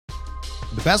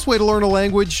The best way to learn a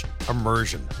language?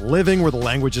 Immersion. Living where the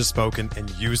language is spoken and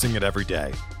using it every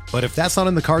day. But if that's not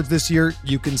in the cards this year,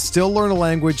 you can still learn a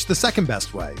language the second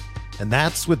best way, and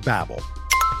that's with Babbel.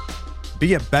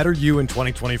 Be a better you in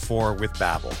 2024 with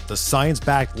Babbel, the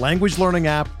science-backed language learning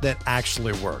app that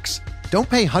actually works. Don't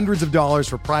pay hundreds of dollars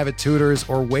for private tutors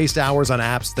or waste hours on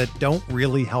apps that don't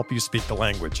really help you speak the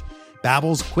language.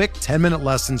 Babbel's quick 10-minute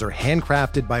lessons are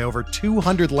handcrafted by over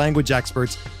 200 language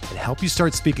experts and help you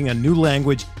start speaking a new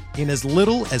language in as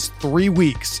little as 3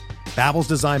 weeks. Babbel's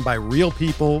designed by real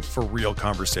people for real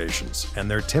conversations,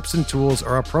 and their tips and tools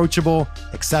are approachable,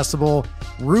 accessible,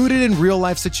 rooted in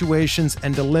real-life situations,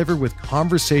 and delivered with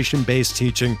conversation-based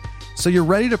teaching, so you're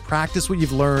ready to practice what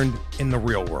you've learned in the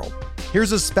real world.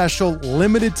 Here's a special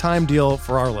limited-time deal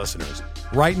for our listeners.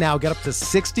 Right now, get up to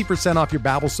 60% off your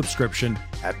Babbel subscription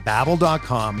at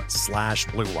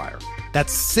babbel.com/Blue Wire.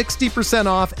 That's 60%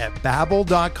 off at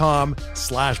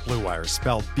babbel.com/Blue Wire,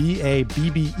 spelled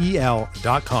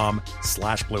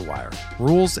BABBEL.com/Blue Wire.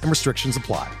 Rules and restrictions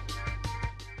apply.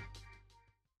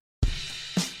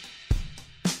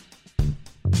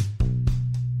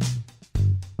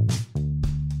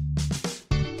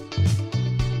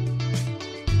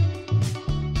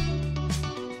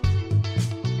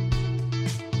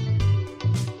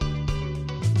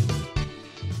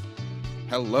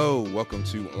 Hello, welcome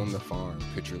to On the Farm,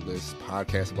 Pitcher List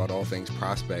podcast about all things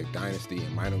prospect, dynasty,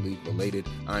 and minor league related.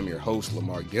 I'm your host,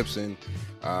 Lamar Gibson.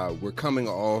 We're coming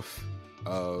off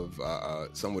of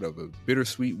somewhat of a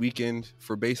bittersweet weekend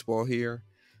for baseball here.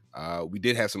 We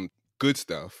did have some good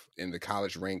stuff in the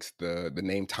college ranks. The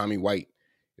name Tommy White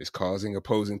is causing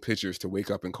opposing pitchers to wake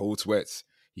up in cold sweats.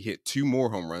 He hit 2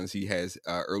 more home runs. He has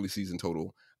early season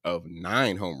total of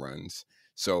 9 home runs.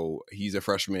 So he's a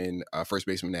freshman first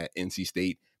baseman at NC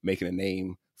State, making a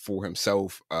name for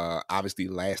himself. Obviously,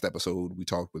 last episode, we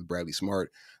talked with Bradley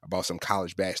Smart about some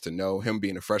college bats to know. Him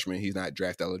being a freshman, he's not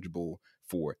draft eligible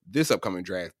for this upcoming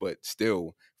draft, but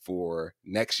still for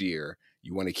next year,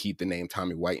 you want to keep the name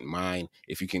Tommy White in mind.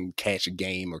 If you can catch a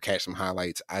game or catch some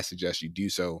highlights, I suggest you do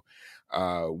so.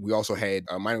 We also had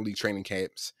minor league training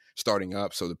camps starting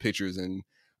up. So the pictures and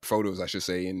photos, I should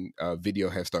say, and video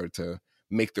have started to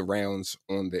make the rounds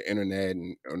on the internet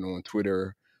and on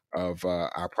Twitter of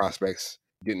our prospects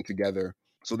getting together.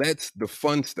 So that's the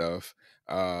fun stuff.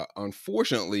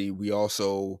 Unfortunately, we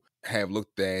also have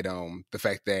looked at the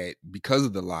fact that because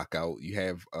of the lockout, you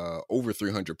have over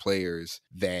 300 players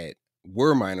that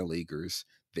were minor leaguers.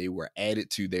 They were added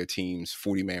to their team's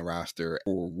 40-man roster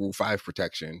for Rule 5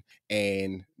 protection,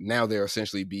 and now they'll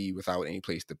essentially be without any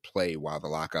place to play while the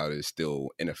lockout is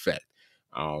still in effect.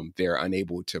 They're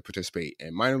unable to participate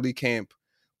in minor league camp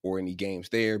or any games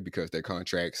there because their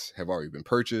contracts have already been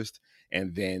purchased.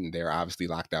 And then they're obviously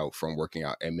locked out from working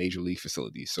out at major league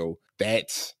facilities. So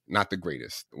that's not the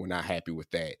greatest. We're not happy with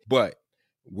that. But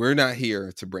we're not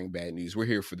here to bring bad news. We're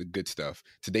here for the good stuff.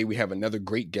 Today, we have another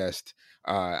great guest.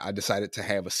 I decided to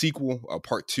have a sequel, a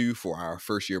part 2 for our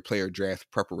first year player draft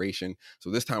preparation.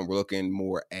 So this time we're looking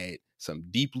more at some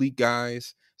deep league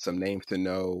guys, some names to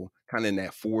know, kind of in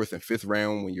that 4th and 5th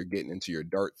round when you're getting into your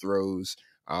dart throws.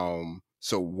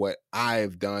 So what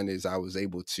I've done is I was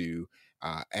able to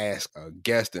ask a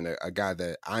guest and a guy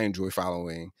that I enjoy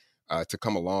following to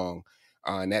come along,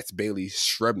 and that's Bailey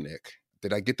Srebnick.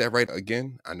 Did I get that right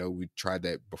again? I know we tried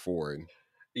that before. And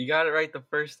you got it right the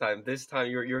first time. This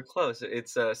time you're close.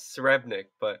 It's Srebnick,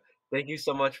 but thank you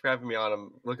so much for having me on.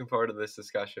 I'm looking forward to this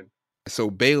discussion.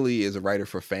 So Bailey is a writer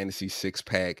for Fantasy Six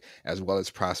Pack as well as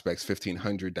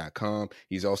Prospects1500.com.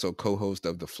 He's also co-host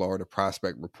of the Florida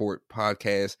Prospect Report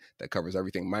podcast that covers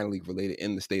everything minor league related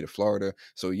in the state of Florida.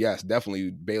 So yes,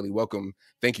 definitely, Bailey, welcome.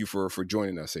 Thank you for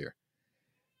joining us here.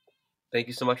 Thank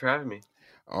you so much for having me.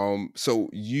 So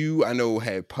you, I know,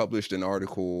 had published an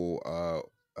article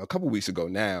a couple weeks ago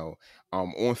now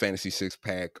on Fantasy Six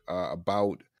Pack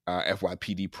about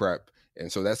FYPD prep. And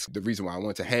so that's the reason why I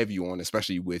want to have you on,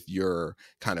 especially with your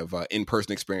kind of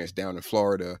in-person experience down in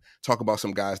Florida. Talk about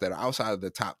some guys that are outside of the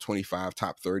top 25,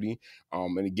 top 30.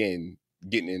 And again,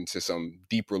 getting into some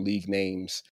deeper league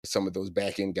names, some of those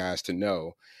back-end guys to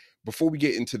know. Before we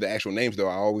get into the actual names, though,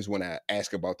 I always want to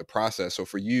ask about the process. So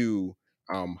for you,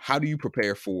 how do you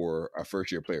prepare for a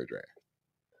first-year player draft?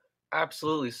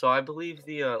 Absolutely. So I believe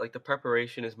the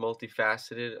preparation is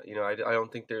multifaceted. I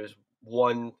don't think there's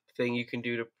one thing you can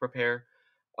do to prepare.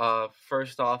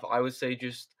 First off, I would say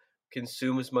just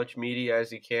consume as much media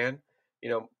as you can.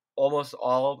 Almost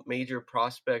all major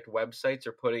prospect websites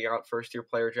are putting out first-year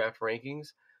player draft rankings.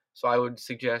 So I would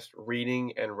suggest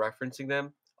reading and referencing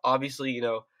them. Obviously,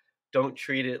 don't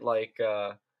treat it like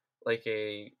a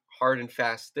hard and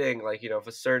fast thing. Like, if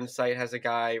a certain site has a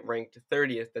guy ranked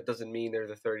 30th, that doesn't mean they're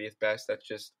the 30th best. That's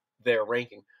just their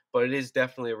ranking. But it is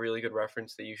definitely a really good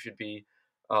reference that you should be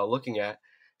looking at.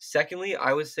 Secondly,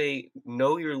 I would say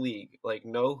know your league, like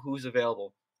know who's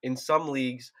available. In some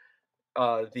leagues,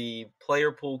 the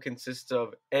player pool consists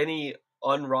of any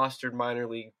unrostered minor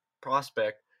league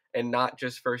prospect and not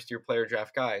just first-year player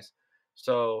draft guys.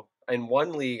 So in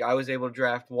one league, I was able to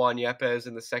draft Juan Yepez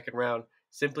in the second round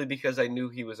simply because I knew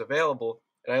he was available.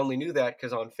 And I only knew that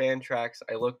because on Fantrax,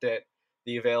 I looked at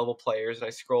the available players and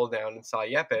I scrolled down and saw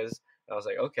Yepez. And I was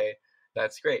like, okay,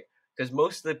 that's great. Because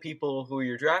most of the people who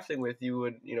you're drafting with, you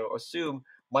would, assume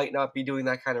might not be doing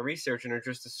that kind of research and are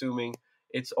just assuming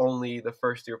it's only the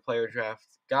first-year player draft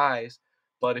guys.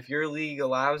 But if your league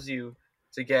allows you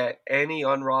to get any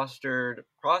unrostered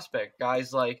prospect,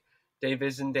 guys like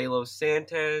Davison De Los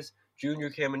Santos, Junior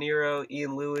Caminero,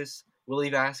 Ian Lewis, Willie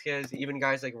Vasquez, even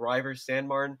guys like Ryver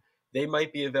Sanmartin, they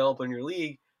might be available in your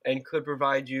league and could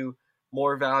provide you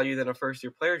more value than a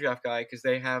first-year player draft guy because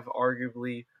they have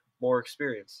arguably more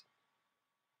experience.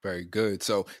 Very good.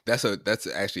 So that's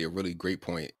actually a really great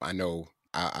point. I know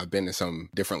I've been in some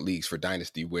different leagues for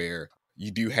Dynasty where you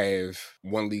do have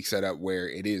one league set up where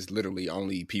it is literally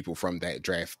only people from that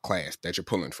draft class that you're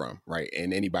pulling from, right?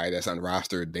 And anybody that's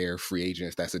unrostered, they're free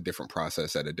agents. That's a different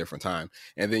process at a different time.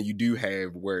 And then you do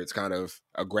have where it's kind of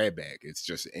a grab bag. It's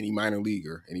just any minor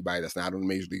leaguer, anybody that's not on the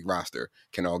major league roster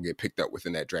can all get picked up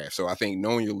within that draft. So I think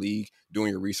knowing your league,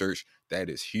 doing your research, that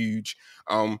is huge.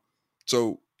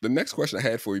 So the next question I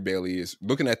had for you, Bailey, is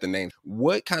looking at the name,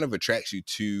 what kind of attracts you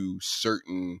to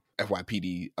certain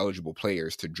FYPD eligible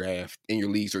players to draft in your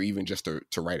leagues or even just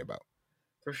to write about?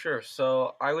 For sure.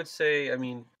 So I would say,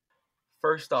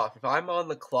 first off, if I'm on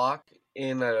the clock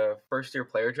in a first-year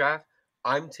player draft,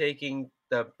 I'm taking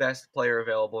the best player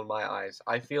available in my eyes.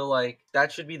 I feel like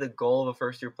that should be the goal of a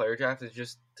first-year player draft, is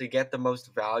just to get the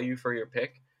most value for your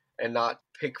pick and not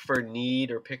pick for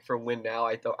need or pick for win now.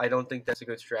 I don't think that's a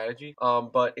good strategy.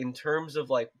 But in terms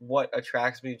of like what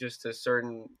attracts me just to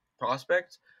certain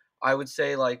prospects, I would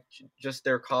say like just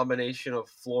their combination of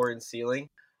floor and ceiling.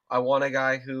 I want a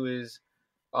guy who is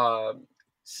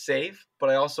safe, but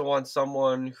I also want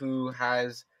someone who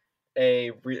has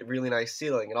a really nice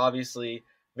ceiling. And obviously,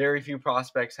 very few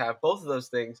prospects have both of those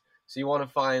things. So you want to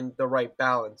find the right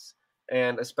balance,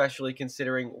 and especially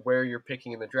considering where you're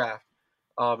picking in the draft.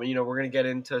 We're going to get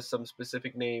into some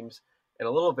specific names in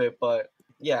a little bit, but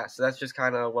yeah, so that's just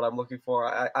kind of what I'm looking for.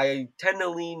 I tend to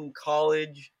lean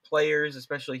college players,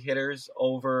 especially hitters,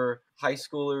 over high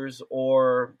schoolers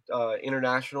or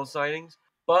international signings.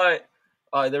 But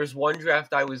there's one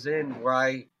draft I was in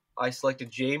where I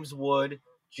selected James Wood,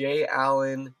 Jay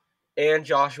Allen, and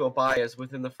Joshua Baez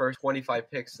within the first 25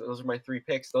 picks. Those are my 3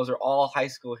 picks. Those are all high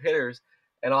school hitters.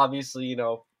 And obviously,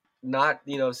 not,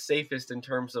 safest in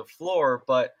terms of floor,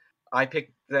 but I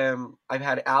picked them. I've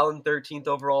had Allen 13th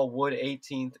overall, Wood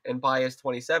 18th, and Baez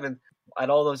 27th. At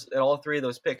all 3 of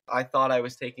those picks, I thought I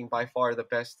was taking by far the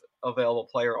best available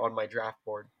player on my draft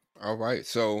board. All right.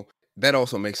 So that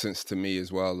also makes sense to me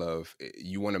as well, of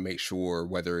you want to make sure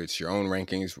whether it's your own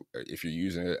rankings, if you're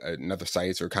using another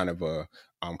sites or kind of a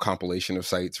compilation of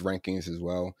sites rankings as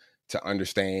well, to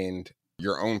understand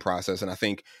your own process. And I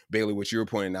think, Bailey, what you were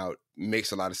pointing out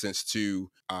makes a lot of sense too,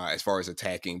 as far as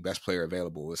attacking best player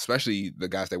available, especially the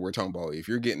guys that we're talking about. If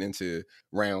you're getting into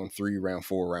round 3, round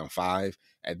 4, round 5,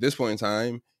 at this point in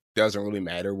time, doesn't really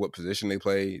matter what position they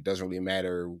play. It doesn't really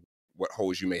matter what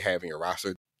holes you may have in your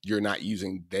roster. You're not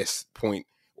using this point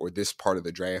or this part of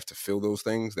the draft to fill those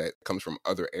things. That comes from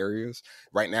other areas.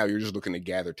 Right now, you're just looking to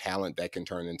gather talent that can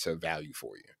turn into value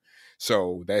for you.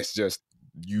 So that's just,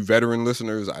 you veteran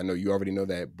listeners, I know you already know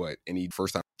that, but any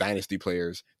first-time Dynasty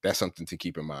players, that's something to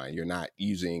keep in mind. You're not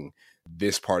using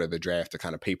this part of the draft to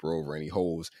kind of paper over any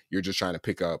holes. You're just trying to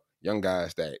pick up young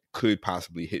guys that could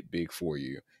possibly hit big for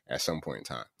you at some point in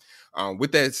time.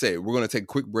 With that said, we're going to take a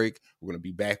quick break. We're going to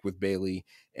be back with Bailey,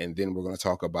 and then we're going to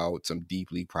talk about some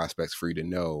deep league prospects for you to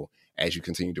know as you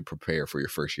continue to prepare for your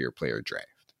first-year player draft.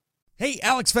 Hey,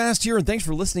 Alex Fast here, and thanks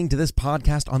for listening to this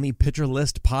podcast on the Pitcher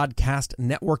List Podcast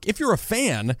Network. If you're a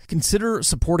fan, consider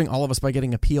supporting all of us by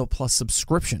getting a PL Plus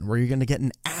subscription, where you're going to get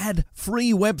an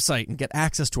ad-free website and get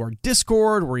access to our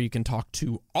Discord, where you can talk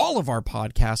to all of our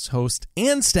podcast hosts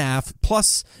and staff.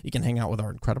 Plus, you can hang out with our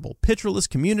incredible Pitcher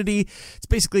List community. It's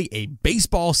basically a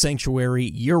baseball sanctuary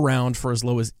year-round for as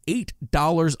low as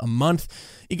 $8 a month.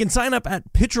 You can sign up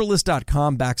at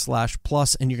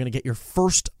pitcherlist.com/plus, and you're going to get your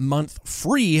first month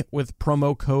free with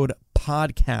promo code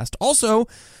Podcast. Also,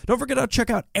 don't forget to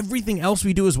check out everything else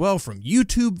we do as well, from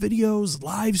YouTube videos,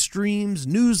 live streams,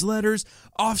 newsletters,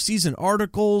 off-season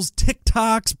articles,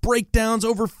 TikToks, breakdowns,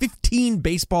 over 15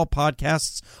 baseball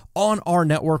podcasts on our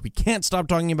network. We can't stop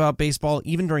talking about baseball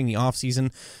even during the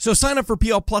off-season. So sign up for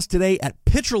PL Plus today at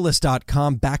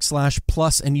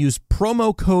pitcherlist.com/plus and use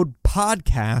promo code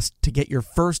podcast to get your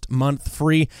first month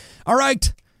free. All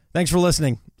right. Thanks for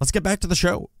listening. Let's get back to the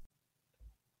show.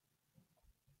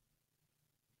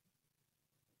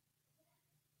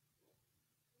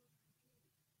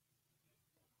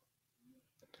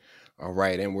 All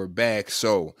right, and we're back.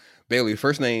 So, Bailey,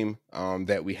 first name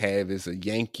that we have is a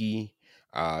Yankee.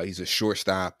 He's a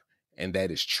shortstop, and that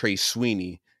is Trey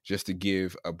Sweeney. Just to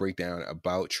give a breakdown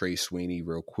about Trey Sweeney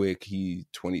real quick, he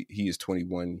is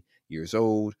 21 years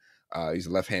old. He's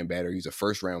a left-hand batter. He's a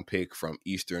first-round pick from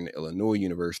Eastern Illinois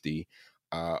University.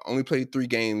 Only played 3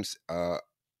 games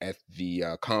at the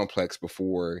complex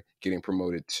before getting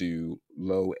promoted to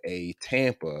Low A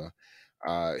Tampa.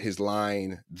 His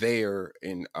line there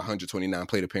in 129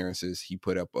 plate appearances, he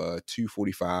put up a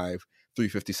 245,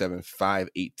 357,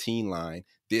 518 line.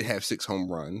 Did have 6 home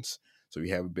runs, so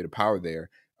you have a bit of power there.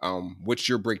 What's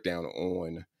your breakdown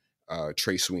on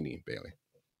Trey Sweeney, Bailey?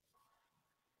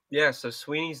 Yeah, so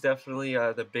Sweeney's definitely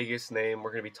the biggest name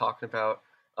we're going to be talking about.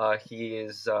 He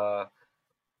is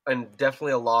and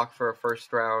definitely a lock for a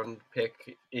first-round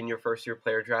pick in your first-year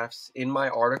player drafts. In my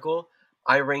article,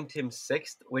 I ranked him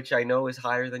 6th, which I know is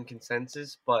higher than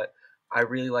consensus, but I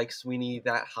really like Sweeney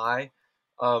that high.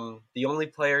 The only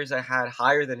players I had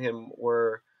higher than him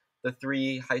were the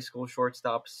 3 high school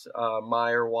shortstops,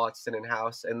 Meyer, Watson, and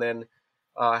House, and then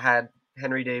had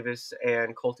Henry Davis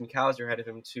and Colton Cowser ahead of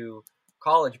him to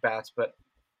college bats. But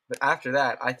after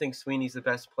that, I think Sweeney's the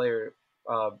best player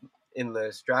in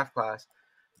this draft class.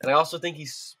 And I also think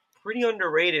he's pretty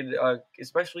underrated,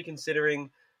 especially considering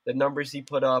the numbers he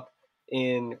put up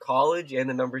in college and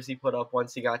the numbers he put up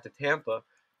once he got to Tampa.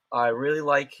 I really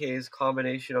like his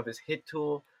combination of his hit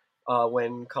tool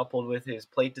when coupled with his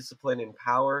plate discipline and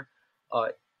power.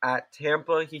 At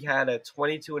Tampa, he had a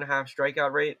 22.5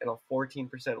 strikeout rate and a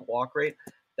 14% walk rate.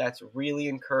 That's really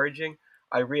encouraging.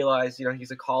 I realize, he's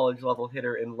a college level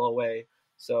hitter in low A,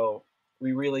 so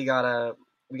we really gotta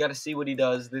see what he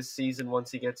does this season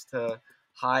once he gets to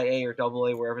high A or double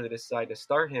A, wherever they decide to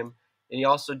start him. And he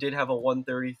also did have a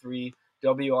 133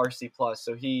 WRC plus,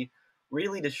 so he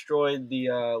really destroyed the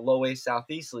low A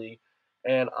Southeast League.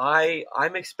 And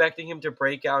I'm expecting him to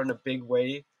break out in a big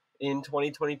way in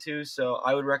 2022. So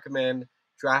I would recommend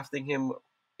drafting him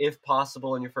if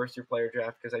possible in your first year player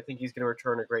draft, because I think he's going to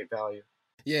return a great value.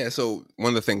 Yeah, so one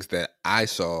of the things that I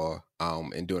saw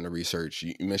in doing the research,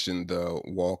 you mentioned the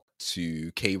walk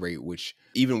to K rate, which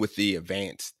even with the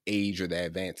advanced age or the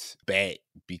advanced bat,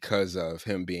 because of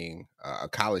him being a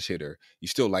college hitter, you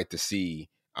still like to see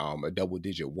a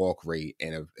double-digit walk rate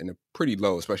and a pretty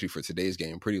low, especially for today's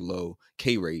game, pretty low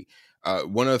K rate.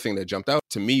 One other thing that jumped out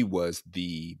to me was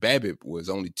the BABIP was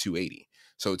only 280.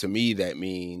 So to me, that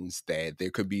means that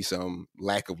there could be some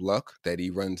lack of luck that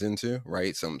he runs into,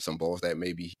 right? Some balls that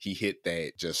maybe he hit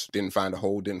that just didn't find a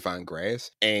hole, didn't find grass.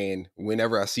 And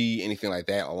whenever I see anything like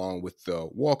that, along with the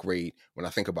walk rate, when I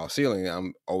think about ceiling,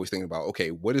 I'm always thinking about, okay,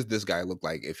 what does this guy look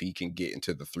like if he can get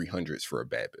into the 300s for a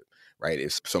BABIP, right?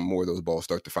 If some more of those balls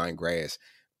start to find grass,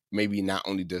 maybe not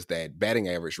only does that batting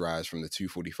average rise from the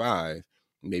 245,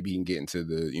 maybe he can get into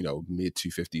the, mid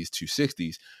 250s,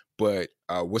 260s. But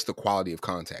what's the quality of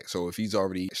contact? So if he's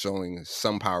already showing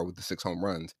some power with the 6 home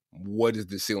runs, what does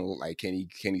the ceiling look like? Can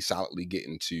he solidly get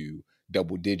into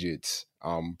double digits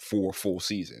for a full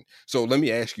season? So let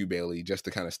me ask you, Bailey, just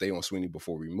to kind of stay on Sweeney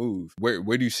before we move, where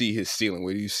do you see his ceiling?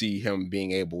 Where do you see him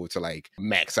being able to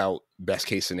max out best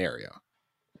case scenario?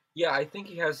 Yeah, I think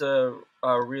he has a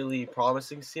really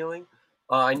promising ceiling.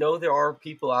 I know there are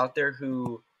people out there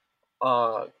who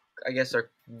I guess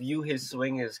view his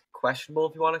swing as questionable,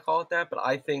 if you want to call it that, but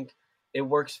I think it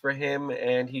works for him,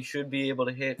 and he should be able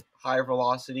to hit higher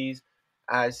velocities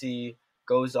as he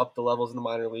goes up the levels in the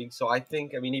minor league. So I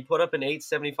think, he put up an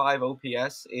 875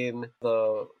 OPS in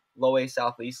the low A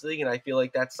Southeast League, and I feel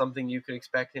like that's something you could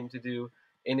expect him to do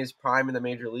in his prime in the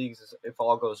major leagues if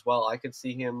all goes well. I could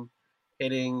see him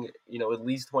hitting, at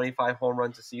least 25 home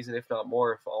runs a season, if not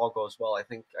more, if all goes well. I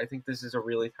think this is a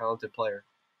really talented player.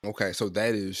 Okay, so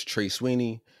that is Trey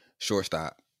Sweeney,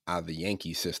 shortstop out of the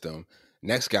Yankee system.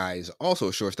 Next guy is also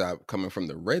a shortstop coming from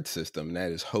the Red system, and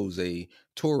that is Jose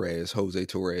Torres. Jose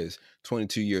Torres,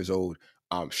 22 years old.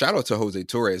 Shout out to Jose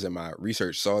Torres. In my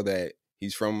research, saw that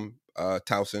he's from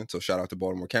Towson, so shout out to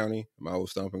Baltimore County, my old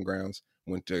stomping grounds.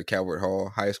 went to Calvert Hall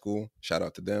High School. Shout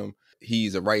out to them.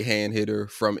 He's a right-hand hitter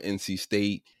from NC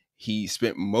State. He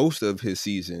spent most of his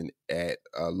season at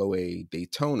Low A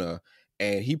Daytona,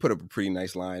 and he put up a pretty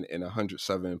nice line in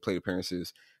 107 plate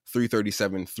appearances,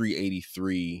 337,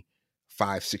 383,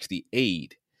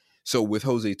 568. So with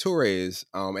Jose Torres,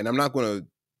 and I'm not going to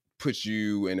put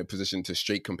you in a position to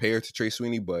straight compare to Trey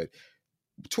Sweeney, but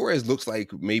Torres looks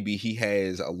like maybe he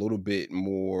has a little bit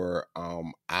more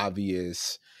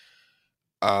obvious,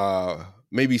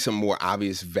 maybe some more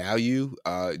obvious value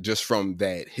just from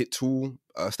that hit tool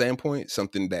standpoint,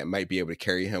 something that might be able to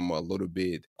carry him a little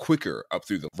bit quicker up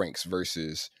through the ranks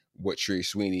versus what Trey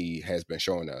Sweeney has been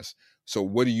showing us. So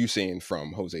what are you seeing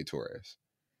from Jose Torres?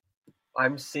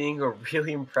 I'm seeing a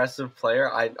really impressive player.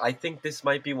 I think this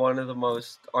might be one of the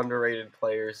most underrated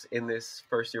players in this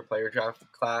first-year player draft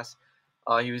class.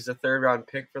 He was a third-round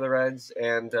pick for the Reds,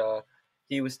 and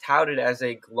he was touted as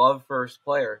a glove-first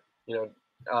player,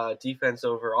 defense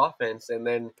over offense. And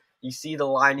then you see the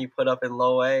line he put up in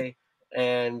Low A,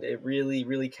 and it really,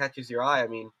 really catches your eye. I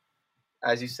mean,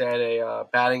 as you said, a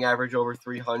batting average over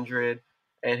 300,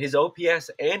 and his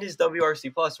OPS and his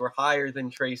WRC plus were higher than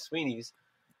Trey Sweeney's.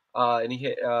 And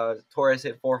Torres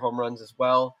hit 4 home runs as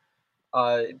well.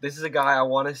 This is a guy I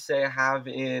want to say I have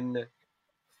in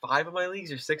 5 of my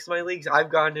leagues or 6 of my leagues. I've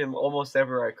gotten him almost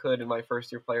everywhere I could in my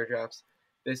first-year player drafts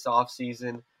this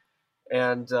offseason.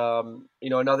 And,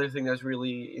 another thing that's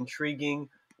really intriguing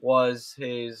was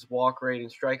his walk rate and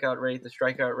strikeout rate. The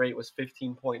strikeout rate was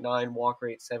 15.9, walk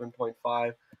rate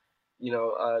 7.5.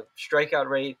 Strikeout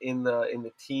rate in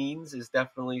the teens is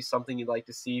definitely something you'd like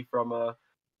to see from a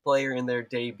player in their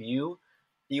debut.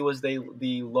 He was the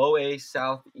Low A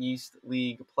Southeast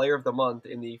League Player of the Month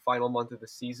in the final month of the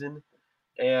season.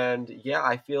 And yeah,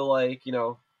 I feel like,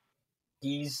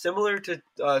 he's similar to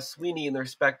Sweeney in the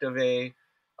respect of a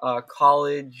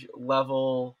college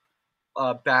level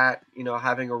bat,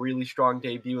 having a really strong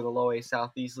debut in the Low A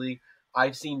Southeast League.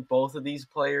 I've seen both of these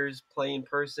players play in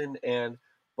person, and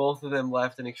both of them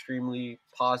left an extremely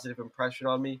positive impression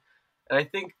on me. And I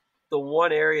think the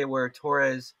one area where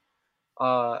Torres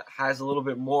has a little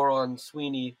bit more on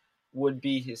Sweeney would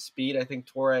be his speed. I think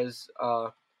Torres,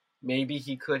 maybe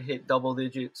he could hit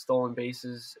double-digit stolen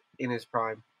bases in his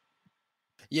prime.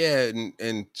 Yeah,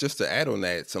 and just to add on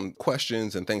that, some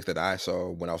questions and things that I saw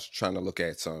when I was trying to look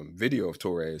at some video of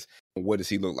Torres. What does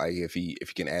he look like if he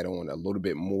can add on a little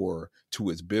bit more to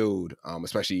his build,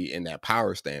 especially in that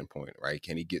power standpoint, right?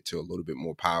 Can he get to a little bit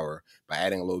more power by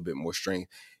adding a little bit more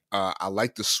strength? I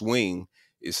like the swing.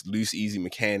 It's loose, easy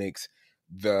mechanics.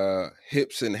 The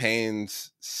hips and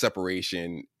hands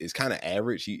separation is kind of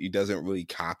average. He doesn't really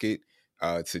cock it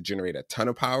to generate a ton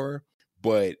of power,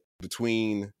 but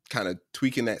between kind of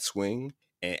tweaking that swing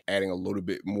and adding a little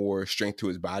bit more strength to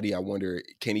his body, I wonder,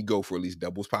 can he go for at least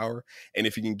doubles power? And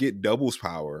if he can get doubles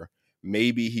power,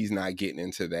 maybe he's not getting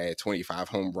into that 25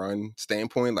 home run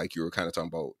standpoint like you were kind of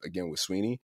talking about again with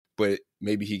Sweeney, but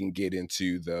maybe he can get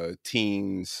into the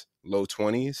teens, low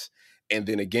 20s. And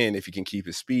then again, if he can keep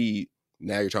his speed,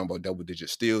 now you're talking about double-digit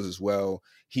steals as well.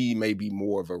 He may be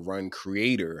more of a run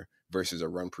creator versus a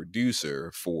run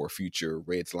producer for future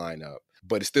Reds lineup.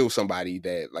 But it's still somebody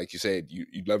that, like you said,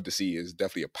 you'd love to see is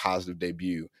definitely a positive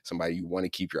debut, somebody you want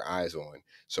to keep your eyes on.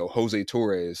 So Jose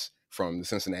Torres from the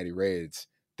Cincinnati Reds,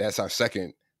 that's our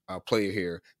second player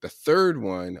here. The third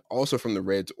one, also from the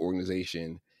Reds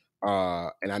organization,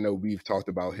 and I know we've talked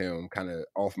about him kind of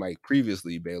off mic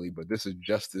previously, Bailey, but this is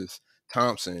Justice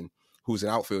Thompson, who's an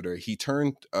outfielder. He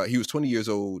was 20 years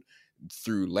old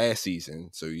through last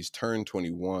season, so he's turned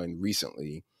 21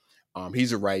 recently.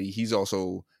 He's a righty. He's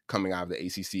also coming out of the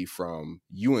ACC from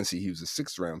UNC. He was a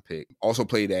 6th round pick. Also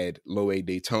played at Low A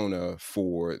Daytona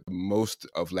for most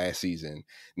of last season.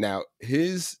 Now,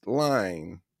 his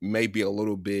line may be a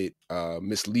little bit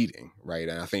misleading, right?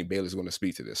 And I think Bailey's going to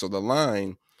speak to this. So the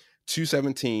line,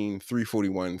 217,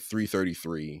 341,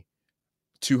 333,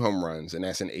 2 home runs, and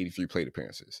that's in 83 plate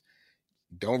appearances.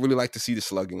 Don't really like to see the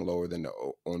slugging lower than the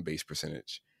on-base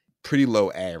percentage. Pretty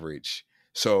low average.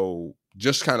 So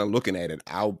just kind of looking at it,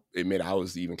 I'll admit I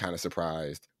was even kind of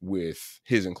surprised with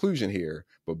his inclusion here.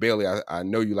 But Bailey, I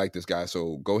know you like this guy,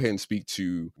 so go ahead and speak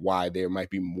to why there might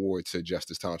be more to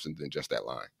Justice Thompson than just that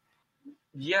line.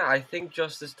 Yeah, I think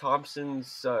Justice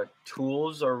Thompson's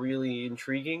tools are really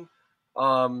intriguing.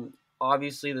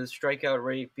 Obviously, the strikeout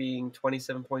rate being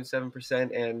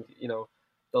 27.7%, and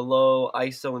the low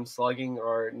ISO and slugging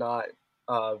are not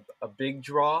a big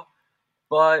draw,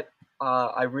 but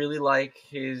I really like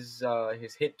his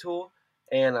hit tool,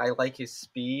 and I like his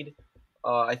speed.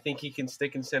 I think he can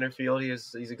stick in center field.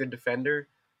 He's a good defender,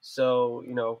 so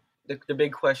the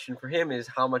big question for him is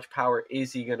how much power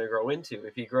is he going to grow into?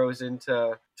 If he grows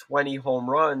into 20 home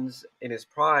runs in his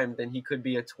prime, then he could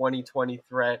be a 20-20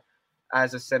 threat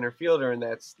as a center fielder, and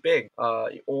that's big.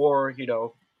 Or,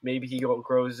 maybe he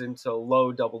grows into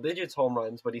low double digits home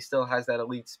runs, but he still has that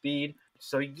elite speed.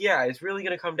 So, yeah, it's really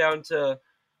going to come down to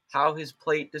how his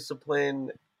plate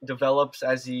discipline develops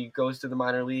as he goes to the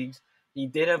minor leagues. He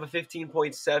did have a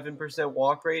 15.7%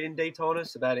 walk rate in Daytona,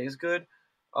 so that is good.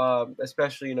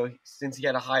 Especially, since he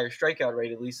had a higher strikeout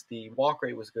rate, at least the walk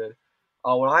rate was good.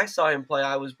 When I saw him play,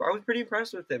 I was pretty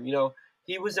impressed with him.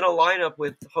 He was in a lineup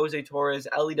with Jose Torres,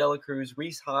 Elly De La Cruz,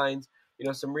 Rhys Hines,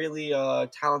 some really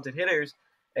talented hitters,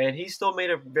 and he still made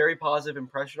a very positive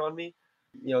impression on me.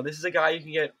 This is a guy you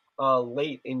can get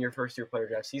late in your first-year player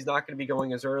drafts. He's not going to be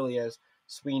going as early as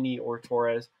Sweeney or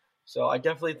Torres. So I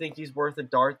definitely think he's worth a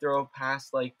dart throw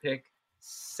past pick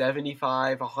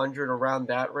 75, 100, around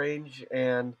that range.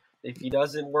 And if he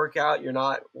doesn't work out, you're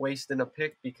not wasting a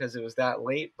pick because it was that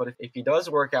late. But if he does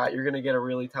work out, you're going to get a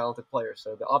really talented player.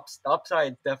 So the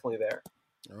upside is definitely there.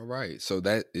 All right. So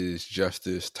that is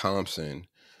Justice Thompson,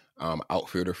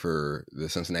 outfielder for the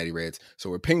Cincinnati Reds. So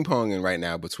we're ping-ponging right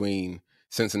now between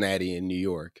Cincinnati and New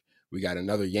York. We got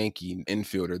another Yankee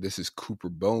infielder. This is Cooper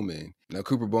Bowman. Now,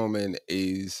 Cooper Bowman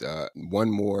is one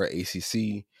more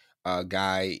ACC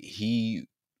guy. He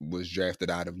was drafted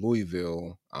out of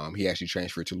Louisville. He actually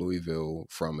transferred to Louisville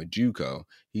from a JUCO.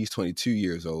 He's 22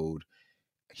 years old.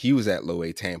 He was at Low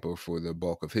A Tampa for the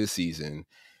bulk of his season,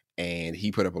 and he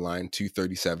put up a line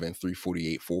 237,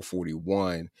 348,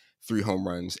 441, 3 home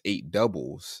runs, 8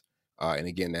 doubles. And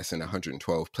again, that's in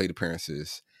 112 plate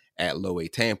appearances at Low A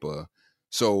Tampa.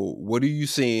 So what are you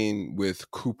seeing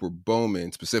with Cooper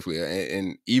Bowman specifically?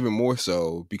 And even more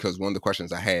so, because one of the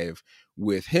questions I have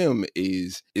with him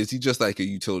is he just like a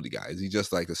utility guy? Is he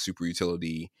just like a super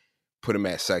utility? Put him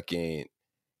at second.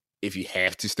 If you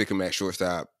have to stick him at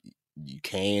shortstop, you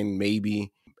can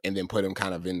maybe, and then put him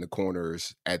kind of in the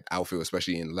corners at outfield,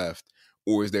 especially in left.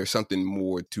 Or is there something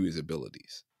more to his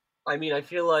abilities? I mean, I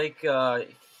feel like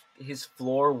his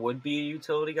floor would be a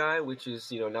utility guy, which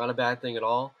is, not a bad thing at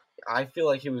all. I feel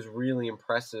like he was really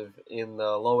impressive in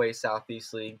the Low A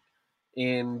Southeast League.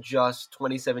 In just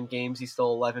 27 games, he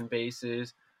stole 11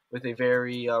 bases with a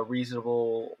very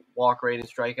reasonable walk rate and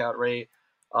strikeout rate,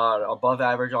 above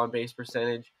average on base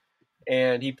percentage.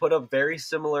 And he put up very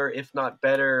similar, if not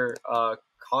better,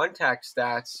 contact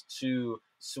stats to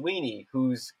Sweeney,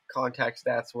 whose contact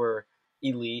stats were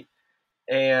elite.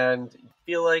 And I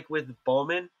feel like with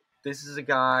Bowman, this is a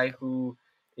guy who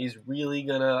is really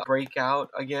gonna break out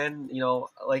again.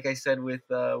 Like I said with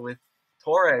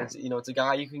Torres, it's a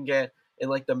guy you can get in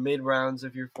the mid rounds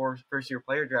of your first year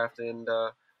player draft and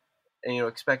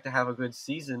expect to have a good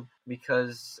season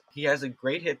because he has a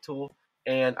great hit tool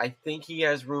and I think he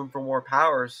has room for more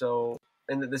power. So,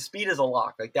 and the speed is a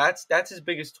lock. That's his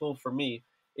biggest tool for me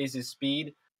is his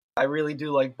speed. I really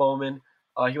do like Bowman.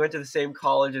 He went to the same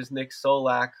college as Nick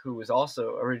Solak, who was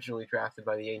also originally drafted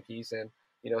by the Yankees, and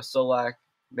Solak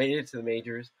made it to the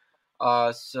majors.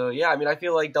 So yeah, I mean, I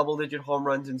feel like double-digit home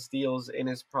runs and steals in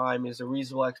his prime is a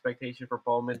reasonable expectation for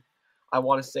Bowman. I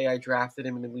want to say I drafted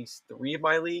him in at least 3 of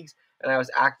my leagues, and I was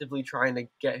actively trying to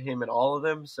get him in all of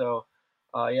them. So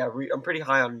yeah, I'm pretty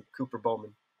high on Cooper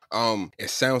Bowman. It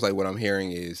sounds like what I'm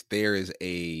hearing is there is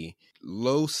a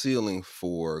low ceiling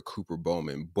for Cooper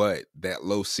Bowman, but that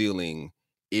low ceiling,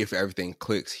 if everything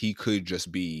clicks, he could just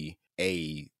be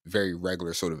a very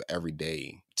regular sort of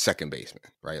everyday second baseman,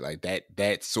 right? Like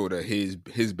that's sort of his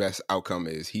best outcome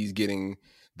is he's getting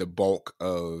the bulk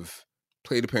of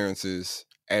plate appearances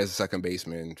as a second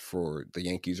baseman for the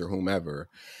Yankees or whomever.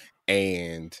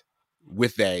 And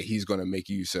with that, he's going to make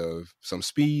use of some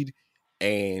speed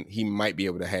and he might be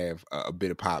able to have a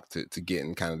bit of pop to get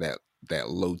in kind of that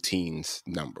low teens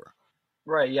number.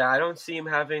 Right, yeah, I don't see him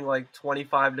having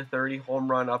 25 to 30 home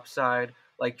run upside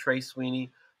like Trey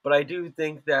Sweeney, but I do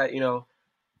think that,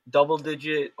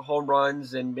 double-digit home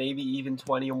runs and maybe even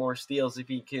 20 or more steals if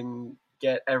he can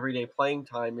get everyday playing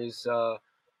time is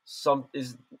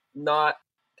not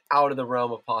out of the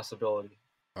realm of possibility.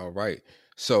 All right.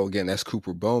 So again, that's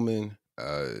Cooper Bowman,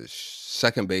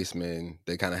 second baseman.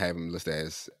 They kind of have him listed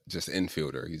as just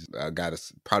infielder. He's a guy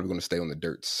that's probably going to stay on the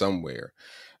dirt somewhere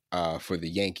for the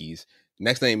Yankees.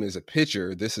 Next name is a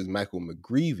pitcher. This is Michael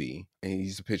McGreevy, and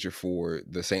he's a pitcher for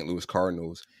the St. Louis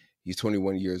Cardinals. He's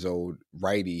 21 years old,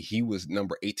 righty. He was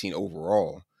number 18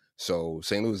 overall. So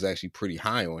St. Louis is actually pretty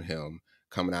high on him.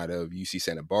 coming out of UC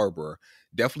Santa Barbara.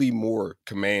 Definitely more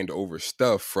command over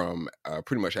stuff from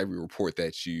pretty much every report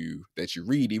that you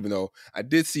read, even though I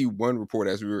did see one report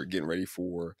as we were getting ready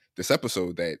for this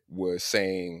episode that was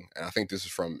saying, and I think this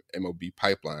is from MLB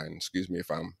Pipeline, excuse me if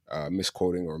I'm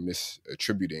misquoting or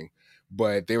misattributing,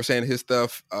 but they were saying his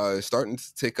stuff is starting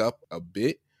to tick up a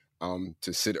bit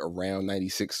to sit around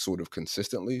 96 sort of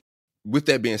consistently. With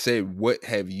that being said, what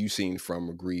have you seen from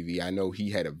McGreevy? I know he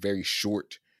had a very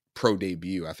short pro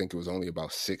debut. I think it was only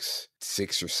about six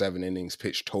or seven innings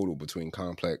pitched total between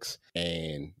complex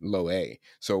and low A.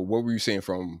 So what were you saying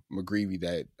from McGreevy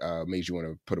that made you want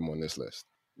to put him on this list?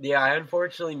 Yeah, I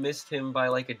unfortunately missed him by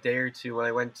like a day or two when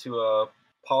I went to a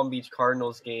Palm Beach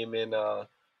Cardinals game in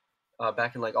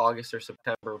back in like August or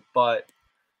September. But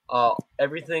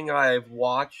everything I've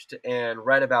watched and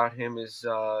read about him is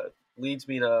leads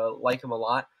me to like him a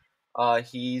lot.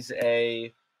 He's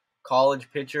a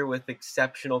college pitcher with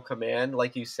exceptional command.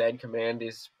 Like you said, command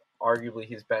is arguably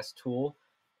his best tool.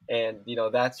 And,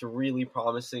 that's really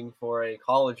promising for a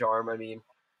college arm. I mean,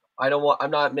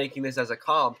 I'm not making this as a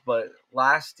comp, but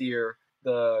last year,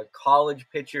 the college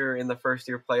pitcher in the first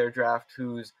year player draft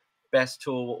whose best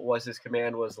tool was his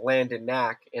command was Landon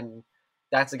Knack. And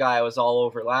that's a guy I was all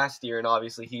over last year. And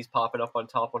obviously he's popping up on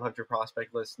top 100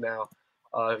 prospect lists now.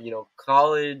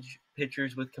 College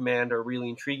pitchers with command are really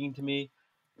intriguing to me.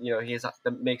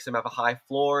 That makes him have a high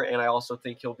floor, and I also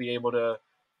think he'll be able to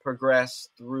progress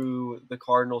through the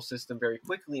Cardinal system very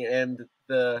quickly. And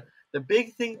the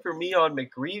big thing for me on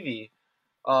McGreevy,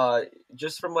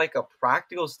 just from like a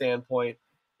practical standpoint,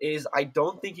 is I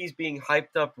don't think he's being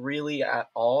hyped up really at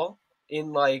all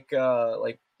in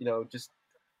just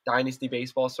dynasty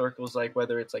baseball circles, like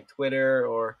whether it's like Twitter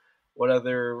or what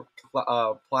other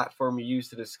platform you use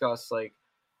to discuss like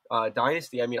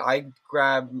dynasty. I mean, I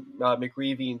grabbed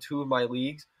McGreevy in two of my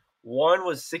leagues. One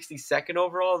was 62nd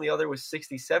overall, and the other was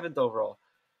 67th overall.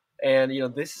 And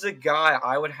this is a guy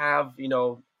I would have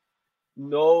no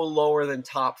lower than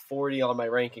top 40 on my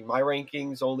ranking. My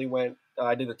rankings only went.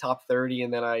 I did the top 30,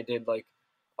 and then I did like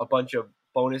a bunch of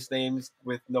bonus names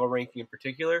with no ranking in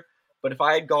particular. But if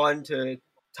I had gone to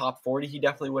top 40, he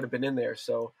definitely would have been in there.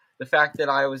 So the fact that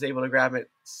I was able to grab him at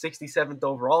 67th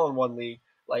overall in one league,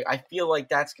 like I feel like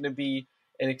that's going to be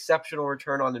an exceptional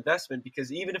return on investment,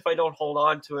 because even if I don't hold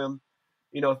on to him,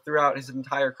 throughout his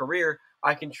entire career,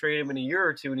 I can trade him in a year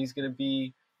or two, and he's going to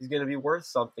be worth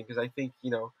something, because I think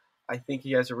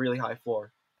he has a really high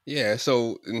floor. Yeah.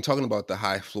 So in talking about the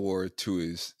high floor to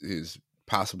his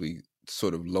possibly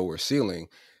sort of lower ceiling,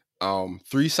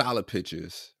 3 solid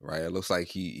pitches, right? It looks like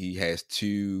he has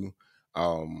two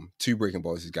breaking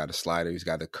balls. He's got a slider. He's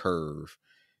got a curve.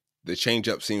 The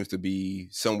changeup seems to be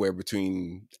somewhere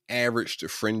between average to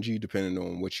fringy, depending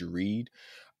on what you read.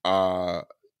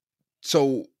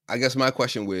 So I guess my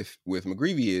question with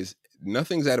McGreevy is,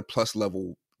 nothing's at a plus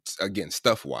level, again,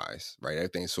 stuff-wise, right?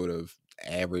 Everything's sort of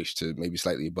average to maybe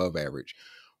slightly above average.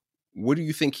 What do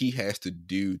you think he has to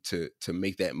do to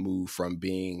make that move from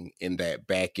being in that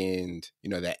back end,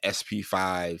 that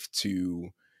SP5 to,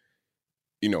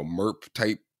 MERP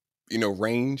type,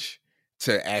 range,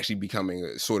 to actually becoming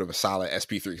a sort of a solid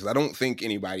SP3? Because I don't think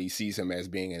anybody sees him as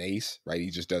being an ace, right?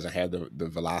 He just doesn't have the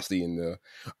velocity and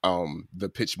the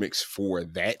pitch mix for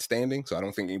that standing. So I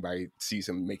don't think anybody sees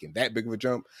him making that big of a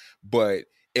jump. But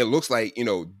it looks like,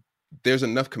 there's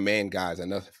enough command guys,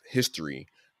 enough history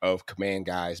of command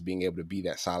guys being able to be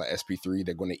that solid SP3.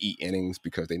 They're going to eat innings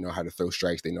because they know how to throw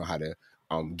strikes. They know how to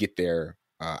get their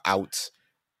outs,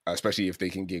 especially if they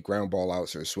can get ground ball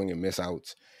outs or swing and miss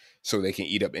outs, so they can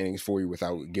eat up innings for you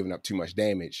without giving up too much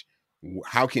damage.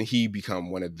 How can he become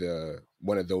one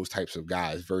of those types of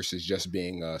guys versus just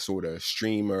being a sort of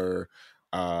streamer?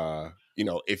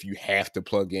 If you have to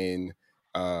plug in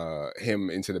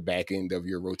him into the back end of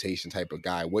your rotation type of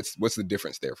guy, what's the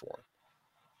difference there for him?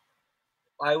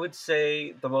 I would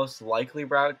say the most likely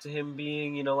route to him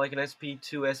being, like an SP2,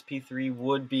 SP3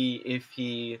 would be if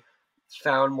he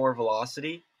found more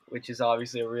velocity, which is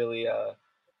obviously a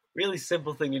really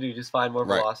simple thing to do. Just find more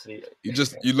velocity. You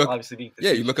look, obviously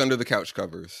you look under the couch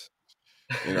covers,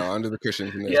 under the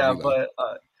cushions. Yeah, but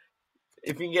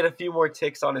if you can get a few more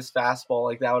ticks on his fastball,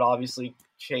 like that would obviously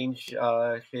change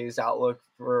his outlook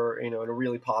for, in a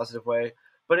really positive way.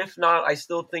 But if not, I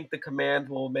still think the command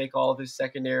will make all of his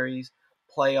secondaries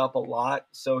play up a lot.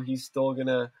 So he's still going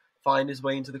to find his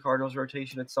way into the Cardinals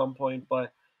rotation at some point.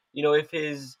 But, if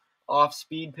his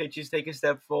off-speed pitches take a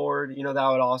step forward, that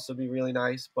would also be really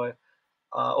nice. But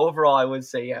overall, I would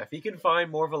say, if he can find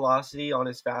more velocity on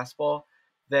his fastball,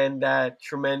 then that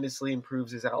tremendously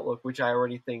improves his outlook, which I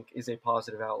already think is a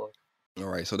positive outlook. All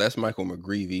right, so that's Michael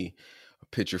McGreevy.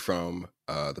 pitcher from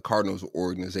the Cardinals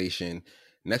organization.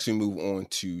 Next, we move on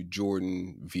to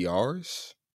Jordan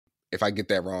Viars. If I get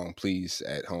that wrong, please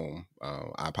at home,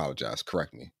 I apologize.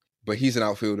 Correct me. But he's an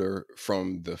outfielder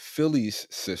from the Phillies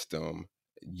system.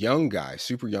 Young guy,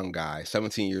 super young guy,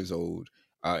 17 years old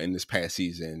in this past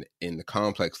season in the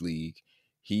Complex League.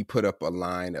 He put up a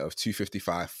line of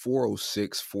 255,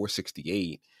 406,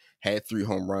 468, had 3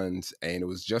 home runs, and it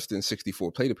was just in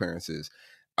 64 plate appearances.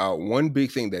 One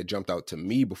big thing that jumped out to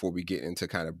me before we get into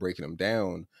kind of breaking them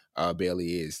down,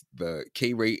 Bailey, is the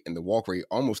K rate and the walk rate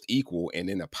almost equal, and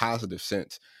in a positive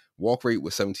sense. Walk rate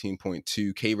was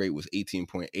 17.2, K rate was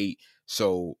 18.8.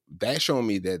 So that's showing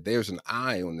me that there's an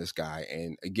eye on this guy.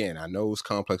 And again, I know it's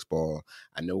complex ball.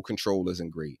 I know control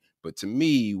isn't great. But to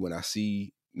me, when I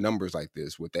see numbers like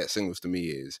this, what that signals to me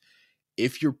is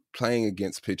if you're playing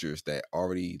against pitchers that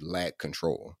already lack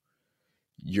control,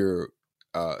 you're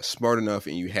smart enough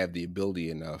and you have the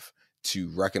ability enough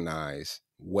to recognize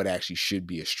what actually should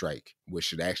be a strike, what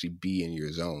should actually be in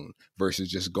your zone versus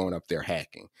just going up there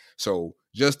hacking. So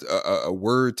just a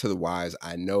word to the wise.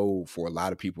 I know for a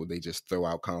lot of people, they just throw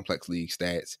out complex league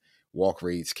stats, walk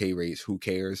rates, K rates, who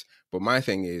cares? But my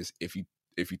thing is, if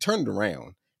you turn it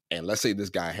around and let's say this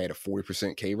guy had a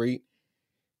 40% K rate,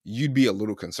 you'd be a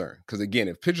little concerned. Because again,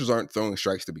 if pitchers aren't throwing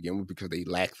strikes to begin with because they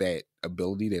lack that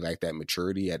ability, they lack that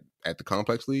maturity at the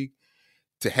complex league,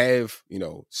 to have,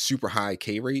 super high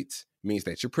K rates means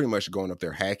that you're pretty much going up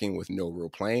there hacking with no real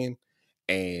plan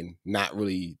and not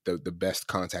really the best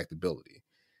contact ability.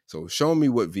 So showing me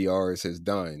what Viars has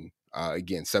done,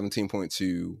 again,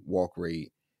 17.2 walk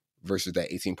rate versus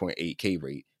that 18.8 K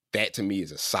rate, that to me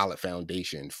is a solid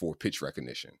foundation for pitch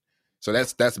recognition. So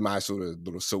that's my sort of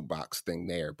little soapbox thing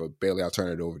there. But Bailey, I'll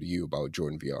turn it over to you about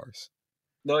Jordan Viars.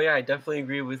 No, yeah, I definitely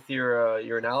agree with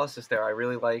your analysis there. I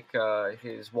really like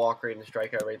his walk rate and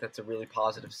strikeout rate. That's a really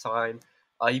positive sign.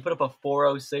 He put up a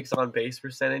 406 on base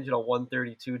percentage and a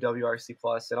 132 WRC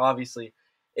plus, and obviously,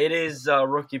 it is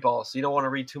rookie ball, so you don't want to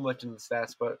read too much into the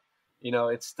stats. But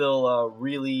it's still a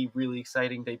really, really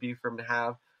exciting debut for him to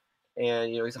have.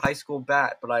 And he's a high school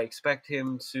bat, but I expect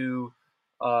him to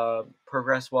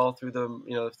progress well through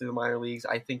the minor leagues.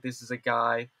 I think this is a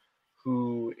guy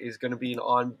who is going to be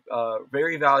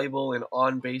very valuable in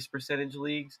on-base percentage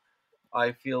leagues.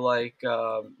 I feel like,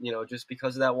 just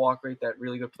because of that walk rate, that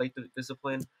really good plate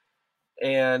discipline.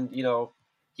 And,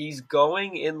 he's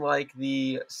going in like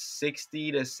the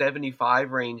 60 to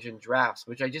 75 range in drafts,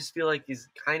 which I just feel like is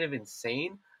kind of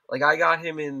insane. Like I got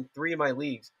him in 3 of my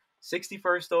leagues,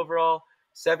 61st overall,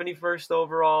 71st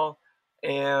overall,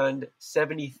 and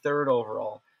 73rd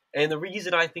overall. And the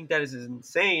reason I think that is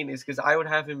insane is because I would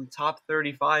have him top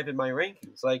 35 in my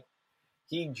rankings. Like,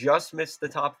 he just missed the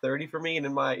top 30 for me, and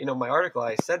in my my article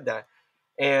I said that.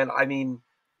 And I mean,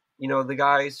 the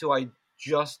guys who I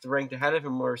just ranked ahead of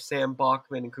him were Sam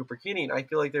Bachman and Cooper Keeney. And I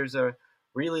feel like there's a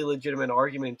really legitimate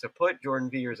argument to put Jordan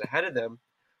Viars ahead of them.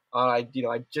 I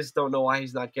just don't know why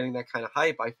he's not getting that kind of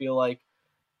hype. I feel like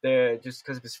just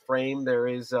because of his frame, there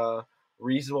is a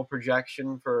reasonable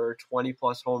projection for 20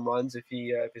 plus home runs if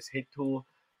his hit tool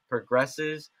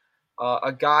progresses.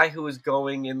 A guy who was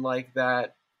going in like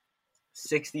that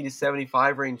 60 to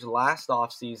 75 range last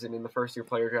offseason in the first year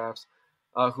player drafts,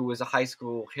 who was a high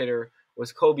school hitter,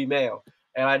 was Kobe Mayo.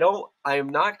 And I am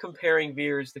not comparing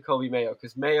Viars to Kobe Mayo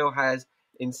because Mayo has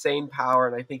insane power,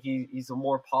 and I think he's a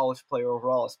more polished player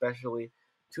overall, especially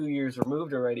 2 years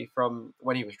removed already from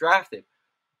when he was drafted.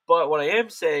 But what I am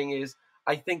saying is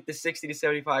I think the 60 to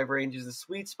 75 range is the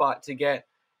sweet spot to get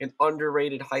an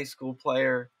underrated high school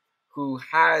player who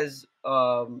has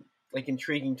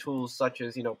intriguing tools such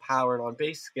as power and on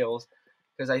base skills,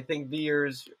 because I think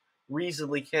Viars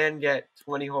reasonably can get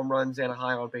 20 home runs and a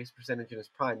high on base percentage in his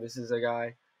prime. This is a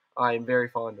guy I'm very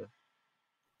fond of.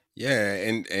 Yeah,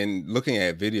 and looking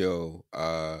at video,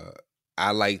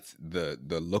 I liked the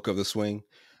look of the swing.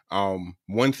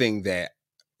 One thing that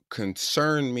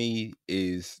concerned me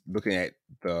is looking at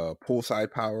the pull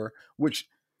side power, which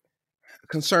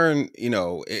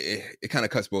it kind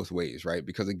of cuts both ways, right?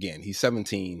 Because again, he's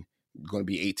 17, going to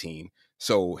be 18.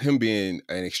 So him being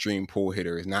an extreme pull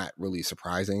hitter is not really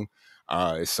surprising.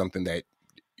 It's something that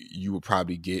you would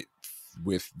probably get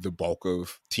with the bulk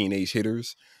of teenage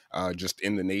hitters just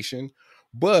in the nation.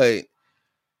 But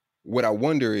what I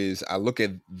wonder is I look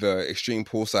at the extreme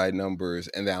pull side numbers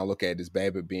and then I look at his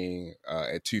BABIP being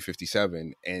at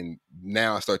 257. And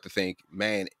now I start to think,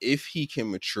 man, if he can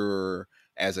mature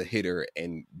as a hitter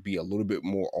and be a little bit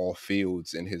more all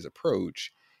fields in his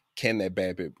approach, can that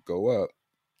BABIP go up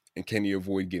and can he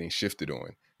avoid getting shifted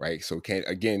on? right? So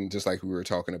again, just like we were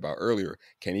talking about earlier,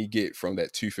 can he get from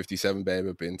that 257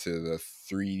 BABIP into the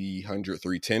 300,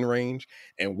 310 range?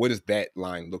 And what does that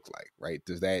line look like, right?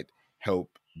 Does that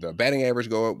help the batting average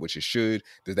go up, which it should?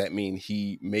 Does that mean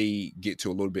he may get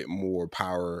to a little bit more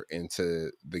power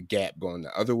into the gap going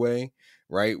the other way,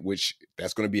 right? Which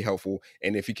that's going to be helpful.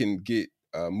 And if he can get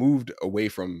moved away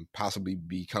from possibly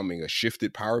becoming a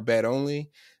shifted power bat only,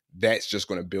 that's just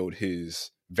going to build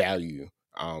his value,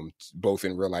 both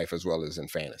in real life as well as in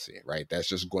fantasy, right? That's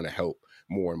just going to help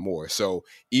more and more. So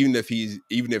even if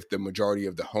the majority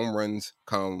of the home runs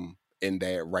come in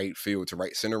that right field to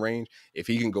right center range, if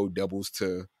he can go doubles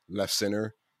to left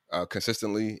center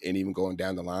consistently, and even going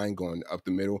down the line, going up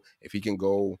the middle, if he can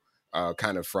go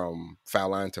kind of from foul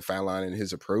line to foul line in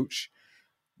his approach,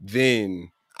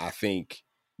 then I think,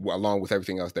 along with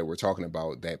everything else that we're talking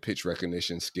about, that pitch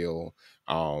recognition skill,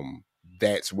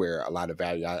 that's where a lot of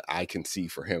value I can see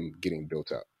for him getting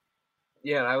built up.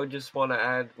 Yeah, and I would just want to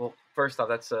add, well, first off,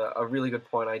 that's a really good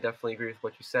point. I definitely agree with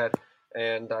what you said.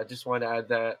 And I just wanted to add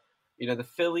that, the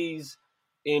Phillies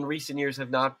in recent years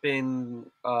have not been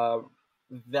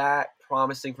that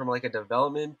promising from like a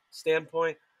development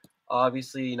standpoint.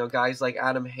 Obviously, guys like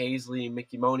Adam Hazley and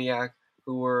Mickey Moniak,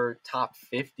 who were top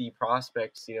 50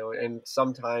 prospects, and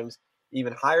sometimes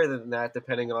even higher than that,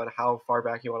 depending on how far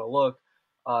back you want to look,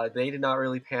 they did not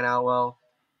really pan out well.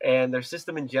 And their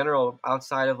system in general,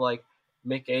 outside of like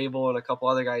Mick Abel and a couple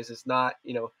other guys, is not,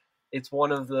 it's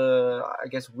one of the, I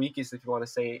guess, weakest, if you want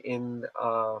to say, in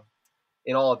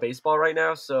all of baseball right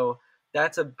now. So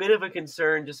that's a bit of a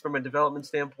concern just from a development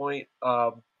standpoint.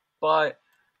 But,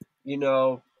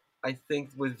 I think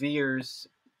with Veers,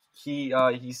 he's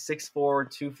 6'4",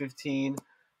 215.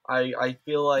 I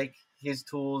feel like his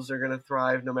tools are going to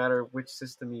thrive no matter which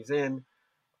system he's in.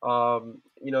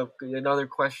 Another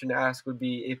question to ask would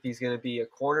be if he's going to be a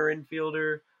corner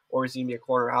infielder or is he going to be a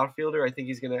corner outfielder. I think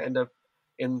he's going to end up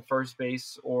in first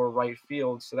base or right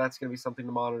field, so that's going to be something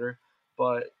to monitor.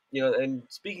 But, and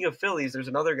speaking of Phillies, there's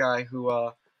another guy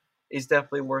who is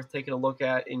definitely worth taking a look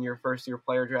at in your first-year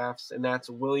player drafts, and that's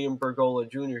William Bergolla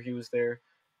Jr. He was their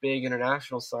big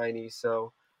international signee.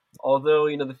 So although,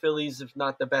 the Phillies have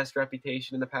not the best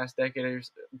reputation in the past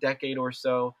decade or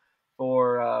so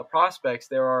for prospects,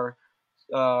 there are,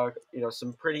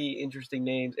 some pretty interesting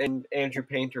names, and Andrew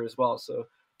Painter as well. So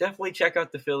definitely check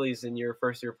out the Phillies in your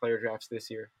first-year player drafts this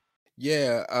year.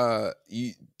 Yeah,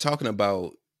 you talking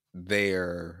about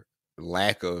their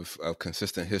lack of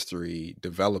consistent history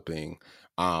developing.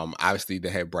 Obviously, they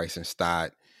had Bryson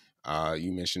Stott.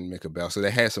 You mentioned Micah Bell, so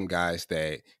they had some guys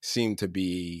that seem to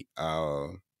be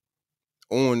on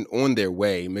their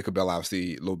way. Micah Bell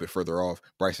obviously a little bit further off.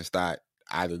 Bryson Stott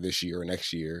either this year or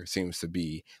next year seems to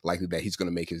be likely that he's going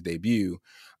to make his debut.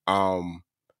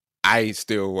 I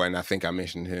still, and I think I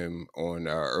mentioned him on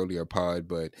earlier pod,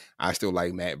 but I still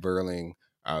like Matt Verling.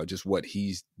 Just what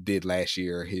he did last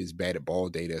year, his batted ball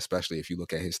data, especially if you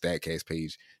look at his StatCast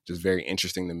page, just very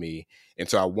interesting to me. And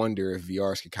so I wonder if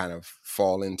Viars could kind of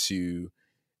fall into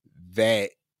that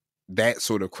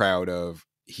sort of crowd of,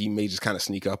 he may just kind of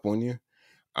sneak up on you.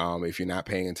 If you're not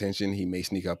paying attention, he may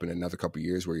sneak up in another couple of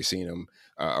years where you're seeing him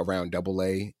around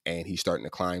AA and he's starting to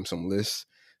climb some lists.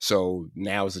 So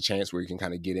now is a chance where you can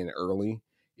kind of get in early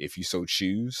if you so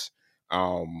choose.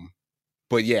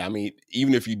 But yeah, I mean,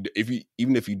 even if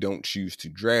you don't choose to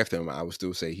draft him, I would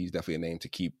still say he's definitely a name to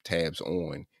keep tabs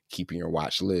on, keeping your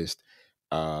watch list.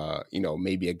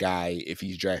 Maybe a guy, if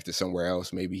he's drafted somewhere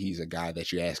else, maybe he's a guy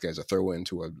that you ask as a throw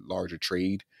into a larger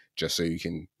trade, just so you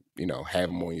can, have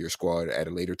him on your squad at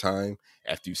a later time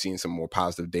after you've seen some more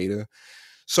positive data.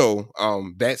 So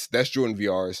that's Jordan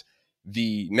Viars.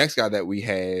 The next guy that we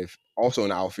have, also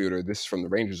an outfielder, this is from the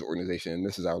Rangers organization, and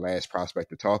this is our last prospect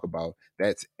to talk about.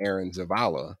 That's Aaron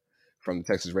Zavala from the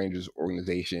Texas Rangers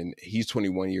organization. He's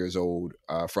 21 years old,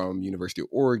 from University of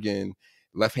Oregon,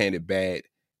 left-handed bat.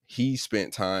 He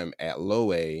spent time at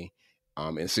low A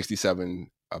in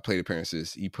 67 plate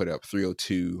appearances. He put up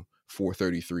 302,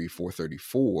 433,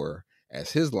 434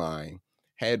 as his line,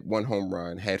 had 1 home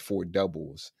run, had 4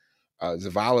 doubles.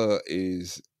 Zavala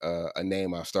is a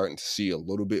name I'm starting to see a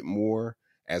little bit more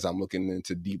as I'm looking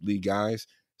into deep league guys.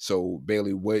 So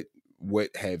Bailey, what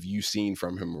have you seen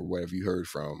from him, or what have you heard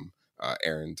from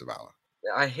Aaron Zavala?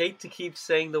 I hate to keep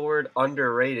saying the word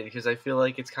underrated because I feel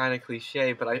like it's kind of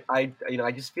cliche, but I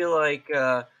just feel like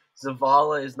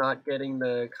Zavala is not getting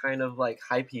the kind of like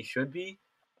hype he should be.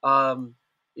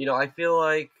 I feel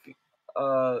like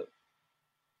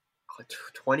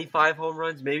 25 home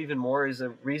runs, maybe even more, is a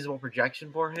reasonable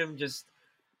projection for him. Just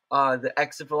the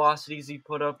exit velocities he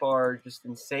put up are just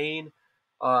insane.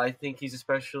 I think he's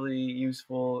especially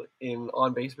useful in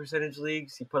on-base percentage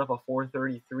leagues. He put up a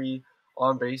 .433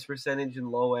 on-base percentage in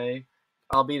low A,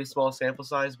 albeit a small sample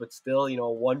size, but still,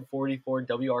 144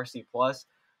 WRC plus,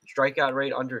 strikeout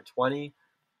rate under 20.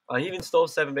 He even stole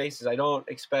 7 bases. I don't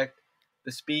expect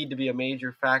the speed to be a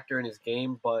major factor in his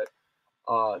game, but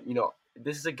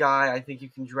this is a guy I think you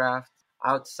can draft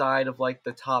outside of like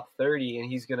the top 30, and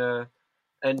he's gonna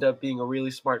end up being a really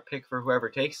smart pick for whoever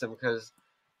takes him, because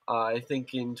I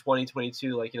think in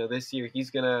 2022, this year,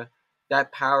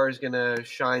 that power is gonna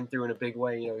shine through in a big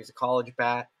way. He's a college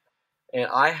bat, and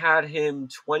I had him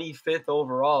 25th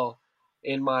overall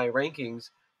in my rankings,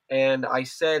 and I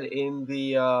said in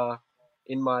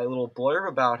my little blurb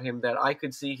about him that I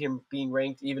could see him being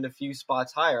ranked even a few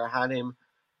spots higher. I had him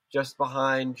just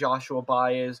behind Joshua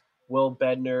Baez, Will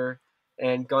Bednar,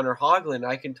 and Gunnar Hoglund.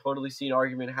 I can totally see an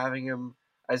argument having him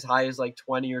as high as like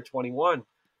 20 or 21.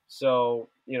 So,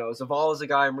 Zavala is a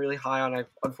guy I'm really high on.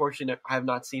 Unfortunately, I have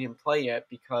not seen him play yet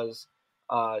because,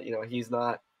 he's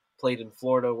not played in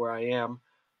Florida where I am.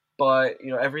 But,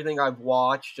 everything I've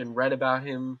watched and read about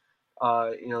him,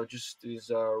 just is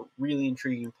a really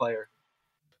intriguing player.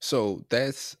 So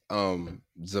that's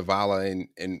Zavala,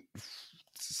 and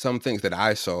some things that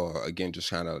I saw, again, just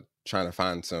kind of trying to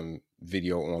find some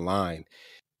video online.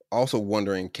 Also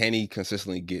wondering, can he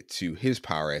consistently get to his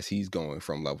power as he's going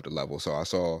from level to level? So I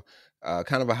saw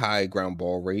kind of a high ground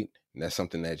ball rate, and that's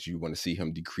something that you want to see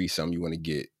him decrease some. You want to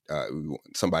get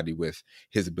somebody with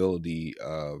his ability,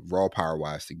 raw power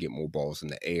wise, to get more balls in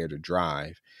the air to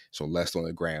drive, so less on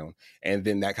the ground. And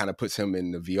then that kind of puts him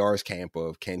in the VR's camp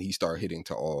of, can he start hitting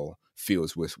to all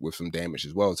fields with some damage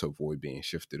as well to avoid being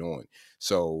shifted on?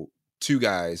 So 2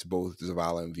 guys, both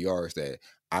Zavala and VRs, that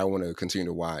I want to continue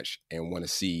to watch and want to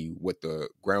see what the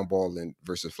ground ball and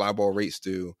versus fly ball rates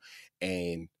do,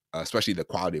 and especially the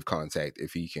quality of contact,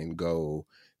 if he can go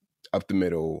up the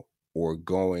middle or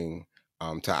going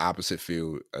to opposite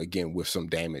field, again, with some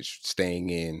damage, staying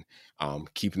in,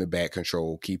 keeping the bat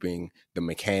control, keeping the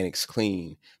mechanics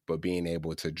clean, but being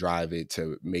able to drive it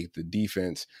to make the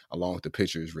defense along with the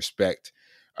pitchers respect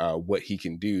what he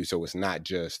can do. So it's not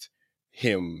just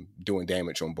him doing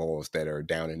damage on balls that are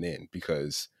down and in,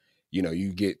 because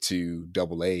you get to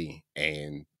AA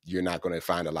and you're not going to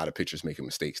find a lot of pitchers making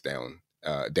mistakes down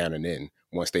and in.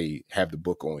 Once they have the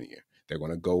book on you, they're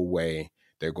going to go away.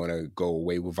 They're going to go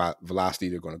away with velocity.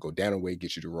 They're going to go down away,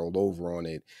 get you to roll over on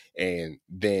it, and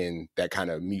then that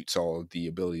kind of mutes all the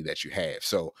ability that you have.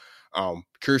 So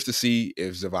curious to see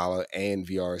if Zavala and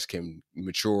VRs can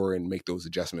mature and make those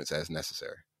adjustments as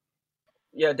necessary.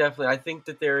 Yeah, definitely. I think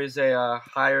that there is a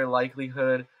higher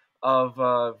likelihood of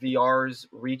VRs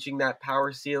reaching that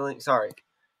power ceiling.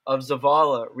 Of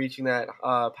Zavala reaching that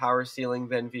power ceiling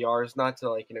than VRs. Not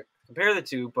to compare the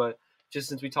two, but just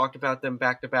since we talked about them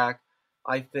back to back,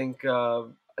 I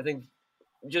feel like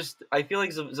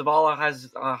Zavala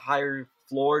has a higher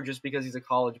floor just because he's a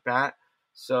college bat.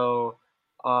 So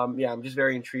I'm just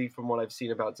very intrigued from what I've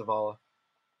seen about Zavala.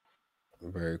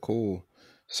 Very cool.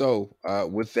 So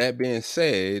with that being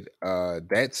said,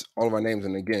 that's all of our names.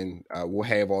 And again, we'll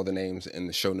have all the names in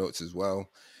the show notes as well,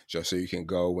 just so you can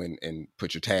go and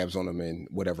put your tabs on them in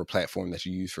whatever platform that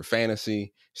you use for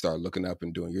fantasy. Start looking up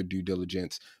and doing your due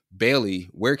diligence. Bailey,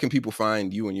 where can people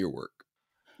find you and your work?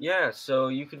 Yeah, so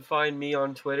you can find me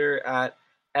on Twitter at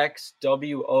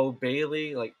XWO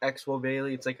Bailey, like XWO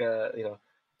Bailey. It's like a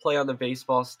play on the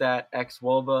baseball stat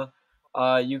XWOBA.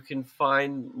 You can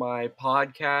find my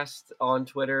podcast on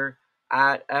Twitter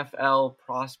at FL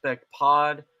Prospect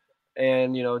Pod,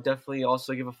 and definitely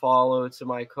also give a follow to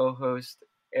my co-host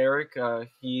Eric.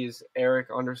 He's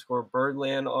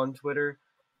Eric_Birdland on Twitter,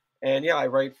 and I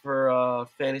write for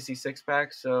Fantasy Six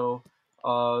Pack, so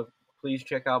please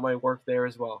check out my work there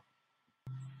as well.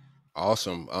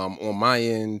 Awesome. On my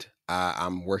end,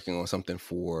 I'm working on something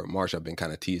for March. I've been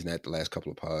kind of teasing that the last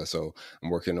couple of pods, so I'm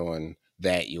working on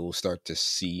that. You'll start to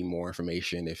see more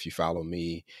information if you follow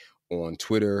me on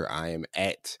Twitter. I am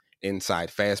at Inside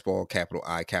Fastball, capital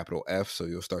I, capital F. So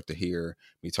you'll start to hear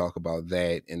me talk about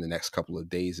that in the next couple of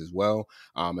days as well.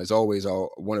 As always, I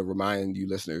want to remind you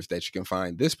listeners that you can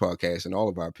find this podcast and all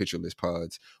of our Pitcher List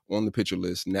pods on the Pitcher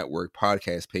List Network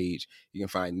podcast page. You can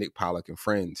find Nick Pollack and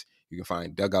Friends. You can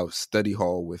find Dugout Study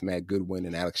Hall with Matt Goodwin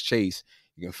and Alex Chase.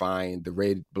 You can find the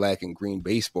Red, Black, and Green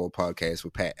Baseball podcast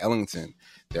with Pat Ellington.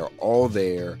 They're all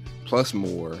there, plus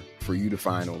more, for you to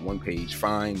find on one page.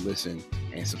 Find, listen,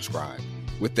 and subscribe.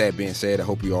 With that being said, I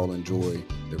hope you all enjoy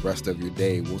the rest of your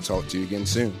day. We'll talk to you again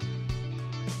soon.